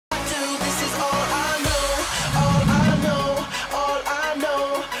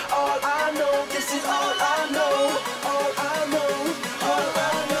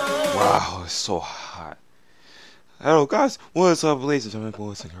so hot. Hello guys, what's up ladies and gentlemen,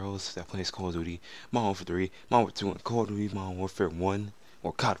 boys and girls that plays Call of Duty, Modern Warfare 3, Modern Warfare 2, and Call of Duty Modern Warfare 1,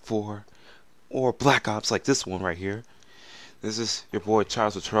 or COD 4, or Black Ops like this one right here. This is your boy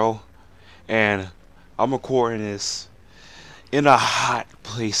Charles Patrol, and I'm recording this in a hot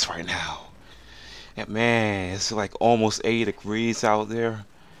place right now. And man, it's like almost 80 degrees out there.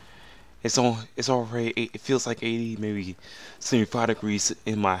 It's already, it feels like 80, maybe 75 degrees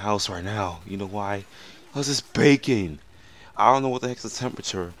in my house right now. You know why? Because it's baking. I don't know what the heck's the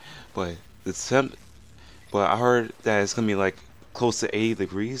temperature, but the temp, but I heard that it's gonna be like close to 80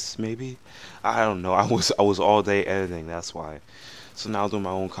 degrees, maybe. I don't know. I was all day editing, that's why. So now I'm doing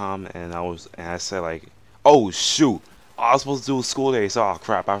my own and I said like, oh shoot, I was supposed to do a school day. So oh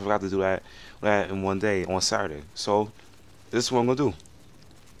crap, I forgot to do that in one day on Saturday. So this is what I'm gonna do.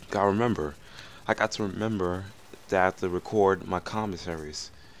 I got to remember that I have to record my commentaries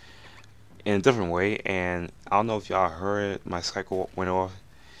in a different way, and I don't know if y'all heard it, my cycle went off.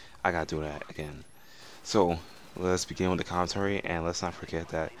 I gotta do that again. So let's begin with the commentary, and let's not forget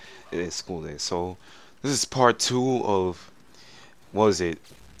that it is school day. So this is part 2 of, what is it?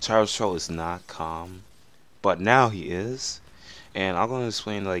 Charles Troll is not calm, but now he is, and I'm gonna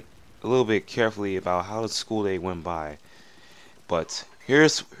explain like a little bit carefully about how the school day went by. But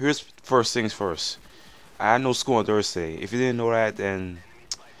here's first things first. I had no school on Thursday. If you didn't know that, then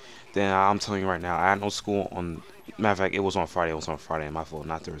I'm telling you right now, I had no school on. Matter of fact, it was on Friday. It was on Friday. My fault,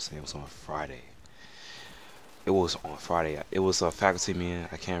 not Thursday. It was on Friday. It was on Friday. It was a faculty meeting.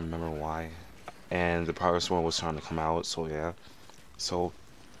 I can't remember why. And the progress report was trying to come out. So yeah. So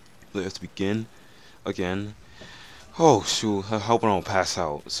let's begin again. Oh shoot! I hope I don't pass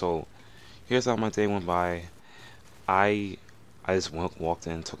out. So here's how my day went by. I I just walked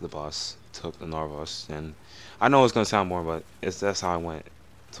in, took the bus, took the Nor bus, and I know it's gonna sound more, but that's how I went.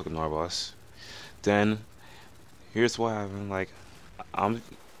 Took the Nor bus. Then here's what happened. Like I'm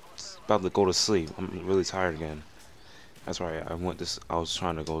about to go to sleep. I'm really tired again. That's right. I was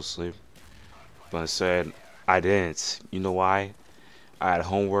trying to go to sleep, but instead I didn't. You know why? I had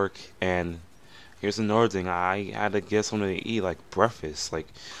homework, and here's another thing. I had to get something to eat, like breakfast. Like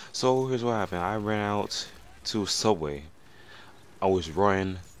so. Here's what happened. I ran out to Subway. I was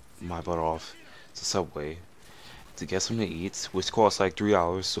running my butt off to Subway to get something to eat, which costs like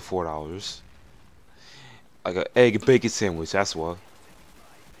 $3 to $4. Like an egg and bacon sandwich, that's what.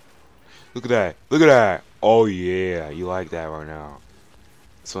 Look at that. Look at that. Oh yeah, you like that right now.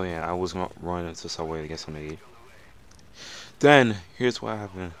 So yeah, I was gonna run to Subway to get something to eat. Then here's what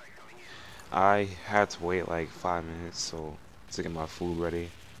happened. I had to wait like 5 minutes to get my food ready,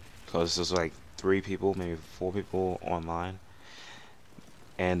 cause there's like 3 people, maybe 4 people online,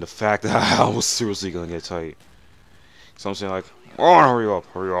 and the fact that I was seriously gonna get tight. So I'm saying like, oh, hurry up,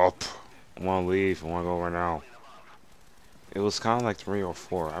 hurry up. I wanna leave, I wanna go right now. It was kinda like 3 or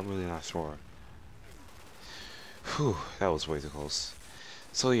 4, I'm really not sure. Whew, that was way too close.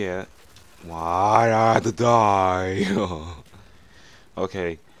 So yeah, why I had to die?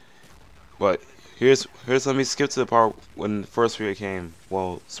 Okay, but here's let me skip to the part when the first period came.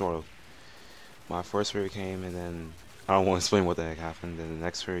 Well, sort of. My first period came, and then I don't want to explain what the heck happened. Then the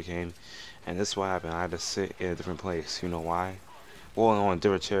next period came, and this is what happened. I had to sit in a different place. You know why? Well, on a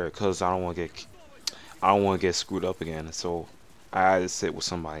different chair, cause I don't want to get screwed up again. So I had to sit with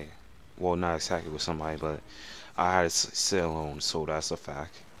somebody. Well, not exactly with somebody, but I had to sit alone. So that's a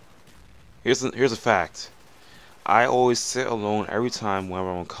fact. Here's a fact. I always sit alone every time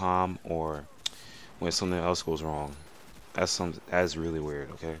whenever I'm calm or when something else goes wrong. That's really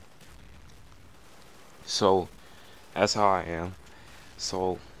weird. Okay. So that's how I am.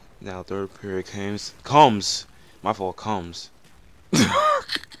 So now third period comes. My fault comes.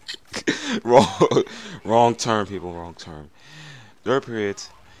 wrong wrong term, people. Wrong term. Third period.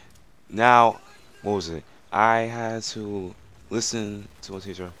 Now, what was it? I had to listen to a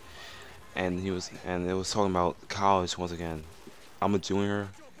teacher, and it was talking about college once again. I'm a junior.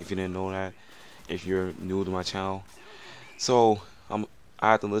 If you didn't know that, if you're new to my channel, so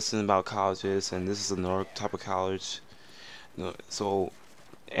I have to listen about colleges, and this is another type of college. So,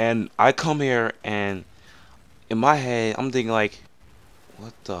 and I come here, and in my head, I'm thinking like,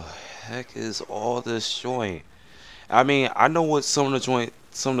 what the heck is all this joint? I mean, I know what some of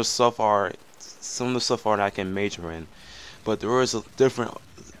the stuff are, that I can major in, but there is a different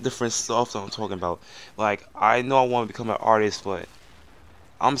stuff that I'm talking about. Like, I know I want to become an artist, but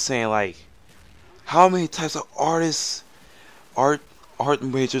I'm saying like, how many types of art art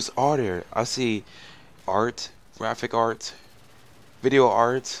majors are there? I see art, graphic art, video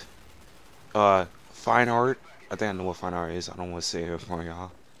art, fine art. I think I know what fine art is. I don't want to say it for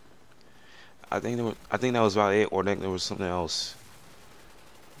y'all. I think that was about it, or I think there was something else.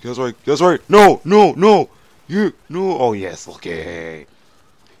 That's right. That's right. No, no, no. You no. Oh yes. Okay.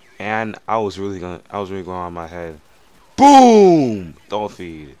 And I was really going on my head. Boom! Don't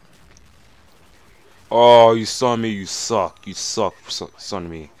feed. Oh, you saw me. You suck. You suck, son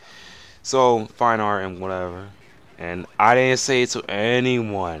of me. So fine art and whatever. And I didn't say it to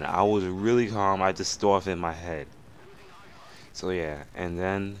anyone. I was really calm. I just thought of it in my head. So yeah, and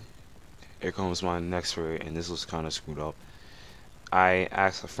then here comes my next period, and this was kind of screwed up. I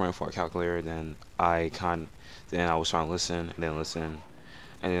asked a friend for a calculator, then I was trying to listen, and then listen,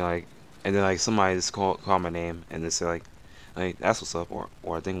 and then like somebody just called my name, and they said like that's what's up,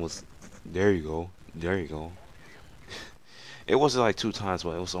 or I think it was there you go, there you go. It wasn't like two times,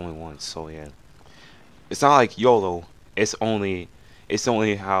 but it was only once. So yeah, it's not like YOLO. It's only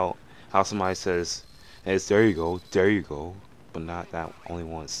how somebody says it's there you go, but not that only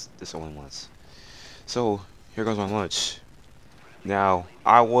once. This only once. So here goes my lunch. Now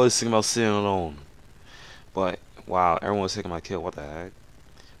I was thinking about sitting alone, but wow, everyone's taking my kill. What the heck?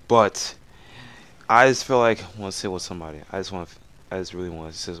 But I just feel like I want to sit with somebody. I just really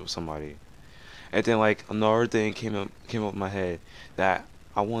want to sit with somebody. And then like another thing came up in my head that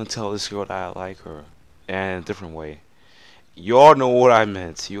I want to tell this girl that I like her in a different way. You all know what I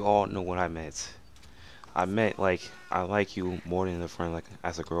meant. You all know what I meant. I meant like I like you more than a friend, like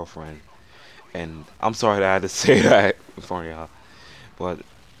as a girlfriend. And I'm sorry that I had to say that in front of y'all, but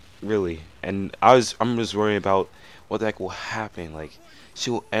really, and I'm just worried about what the heck will happen. Like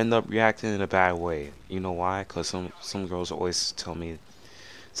she'll end up reacting in a bad way. You know why? Cause some girls always tell me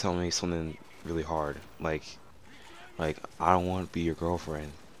something really hard, like I don't want to be your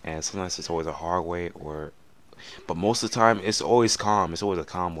girlfriend, and sometimes it's always a hard way, but most of the time it's always calm. It's always a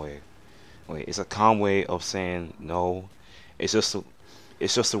calm way. Wait, it's a calm way of saying no. It's just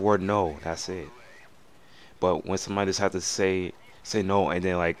it's just the word no. That's it. But when somebody just have to say no and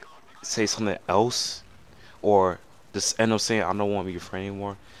then like say something else, or just end up saying I don't want to be your friend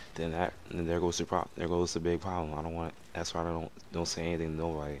anymore, then there goes there goes the big problem. I don't want. That's why I don't say anything to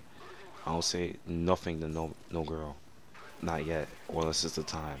nobody. I don't say nothing to no girl, not yet, or unless it's the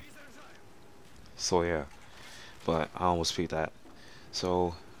time. So yeah, but I almost peaked that.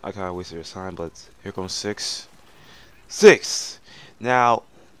 So I kind of wasted your time, but here comes six. Six. Now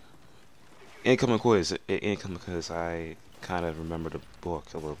incoming quiz. Incoming quiz. I kind of remember the book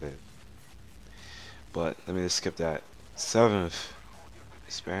a little bit, but let me just skip that. Seventh.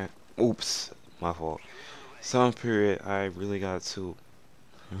 Span. Oops, my fault. Seventh period. I really got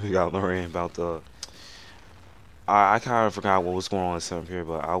learning about the. I kind of forgot what was going on in seventh period,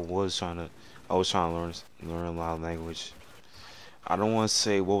 but I was trying to learn a lot of language. I don't want to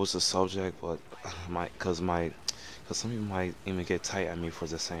say what was the subject, but cause some people might even get tight at me for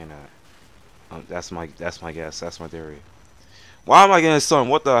just saying that. That's my guess. That's my theory. Why am I getting stung?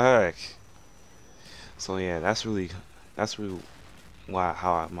 What the heck? So yeah, that's really why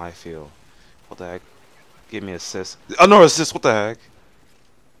how I might feel. What the heck? Give me assist. Another assist. What the heck?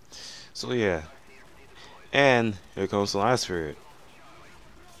 So yeah, and here comes the last period.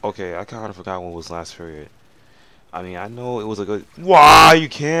 Okay, I kind of forgot what was last period. I mean, I know it was a good. Why are you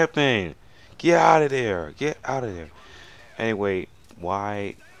camping? Get out of there! Get out of there! Anyway,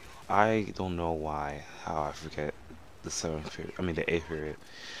 why? I don't know why. How I forget the seventh period. I mean the eighth period.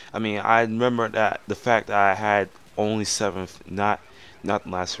 I mean I remember that the fact that I had only seventh, not the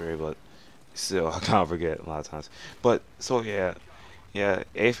last period, but still I kind of forget a lot of times. But so yeah, yeah,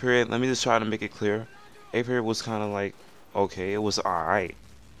 eighth period. Let me just try to make it clear. Eighth period was kind of like okay, it was alright,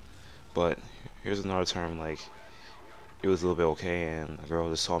 but here's another term like it was a little bit okay, and a girl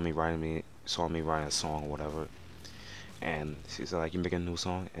just saw me writing a song or whatever, and she said like you making a new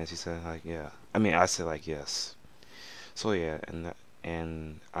song, and she said like yeah. I mean I said like yes. So yeah,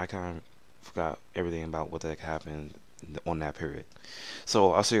 and I kind of forgot everything about what the heck happened on that period.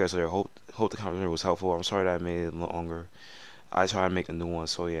 So I'll see you guys later. Hope the conversation was helpful. I'm sorry that I made it a little longer. I try to make a new one.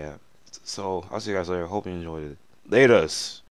 So yeah. So I'll see you guys later. Hope you enjoyed it. Laters.